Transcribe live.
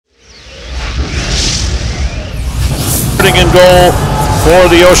In goal for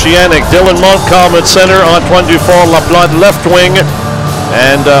the Oceanic. Dylan Montcalm at center, Antoine Dufort-Laplante left wing,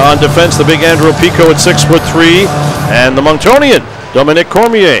 and on defense the big Andrew Pico at 6'3", and the Monctonian Dominic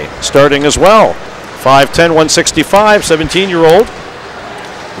Cormier starting as well. 5'10", 165, 17-year-old.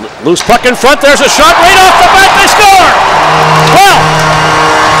 Loose puck in front, there's a shot right off the bat, they score! Well,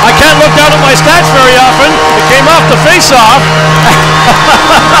 I can't look down at my stats very often. It came off the face-off.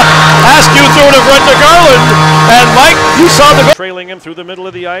 Askew threw it in front to Garland, and Mike, you saw the goal. Trailing him through the middle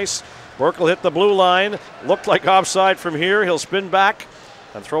of the ice. Merkel hit the blue line. Looked like offside from here. He'll spin back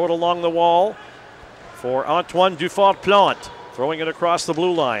and throw it along the wall for Antoine Dufort-Laplante. Throwing it across the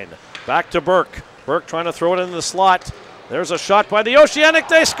blue line. Back to Burke. Burke trying to throw it in the slot. There's a shot by the Oceanic.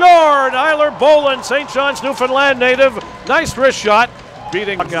 They scored! Eiler Boland, St. John's, Newfoundland native. Nice wrist shot.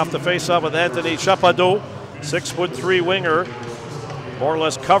 Beating off the face-off with Anthony Chapadeau. 6'3" winger. More or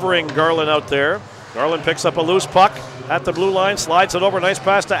less covering Garland out there. Garland picks up a loose puck at the blue line, slides it over. Nice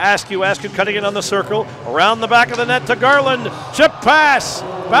pass to Askew. Askew cutting in on the circle. Around the back of the net to Garland. Chip pass.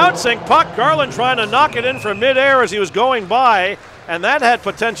 Bouncing puck. Garland trying to knock it in from midair as he was going by. And that had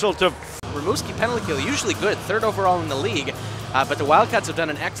potential to... Rimouski penalty kill, usually good, third overall in the league. But the Wildcats have done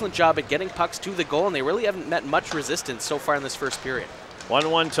an excellent job at getting pucks to the goal, and they really haven't met much resistance so far in this first period.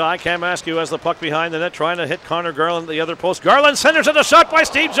 1-1 tie. Cam Askew has the puck behind the net, trying to hit Connor Garland at the other post. Garland centers it, a shot by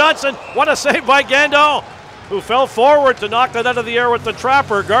Steve Johnson. What a save by Gandon, who fell forward to knock that out of the air with the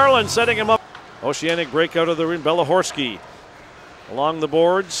trapper. Garland setting him up. Oceanic breakout of the ring. Belahorski along the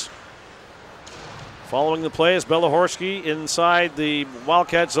boards. Following the play is Belahorski inside the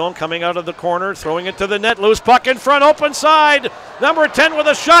Wildcat zone, coming out of the corner, throwing it to the net. Loose puck in front, open side. Number 10 with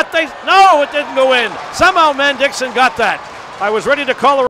a shot. No, it didn't go in. Somehow Man Dixon got that. I was ready to call a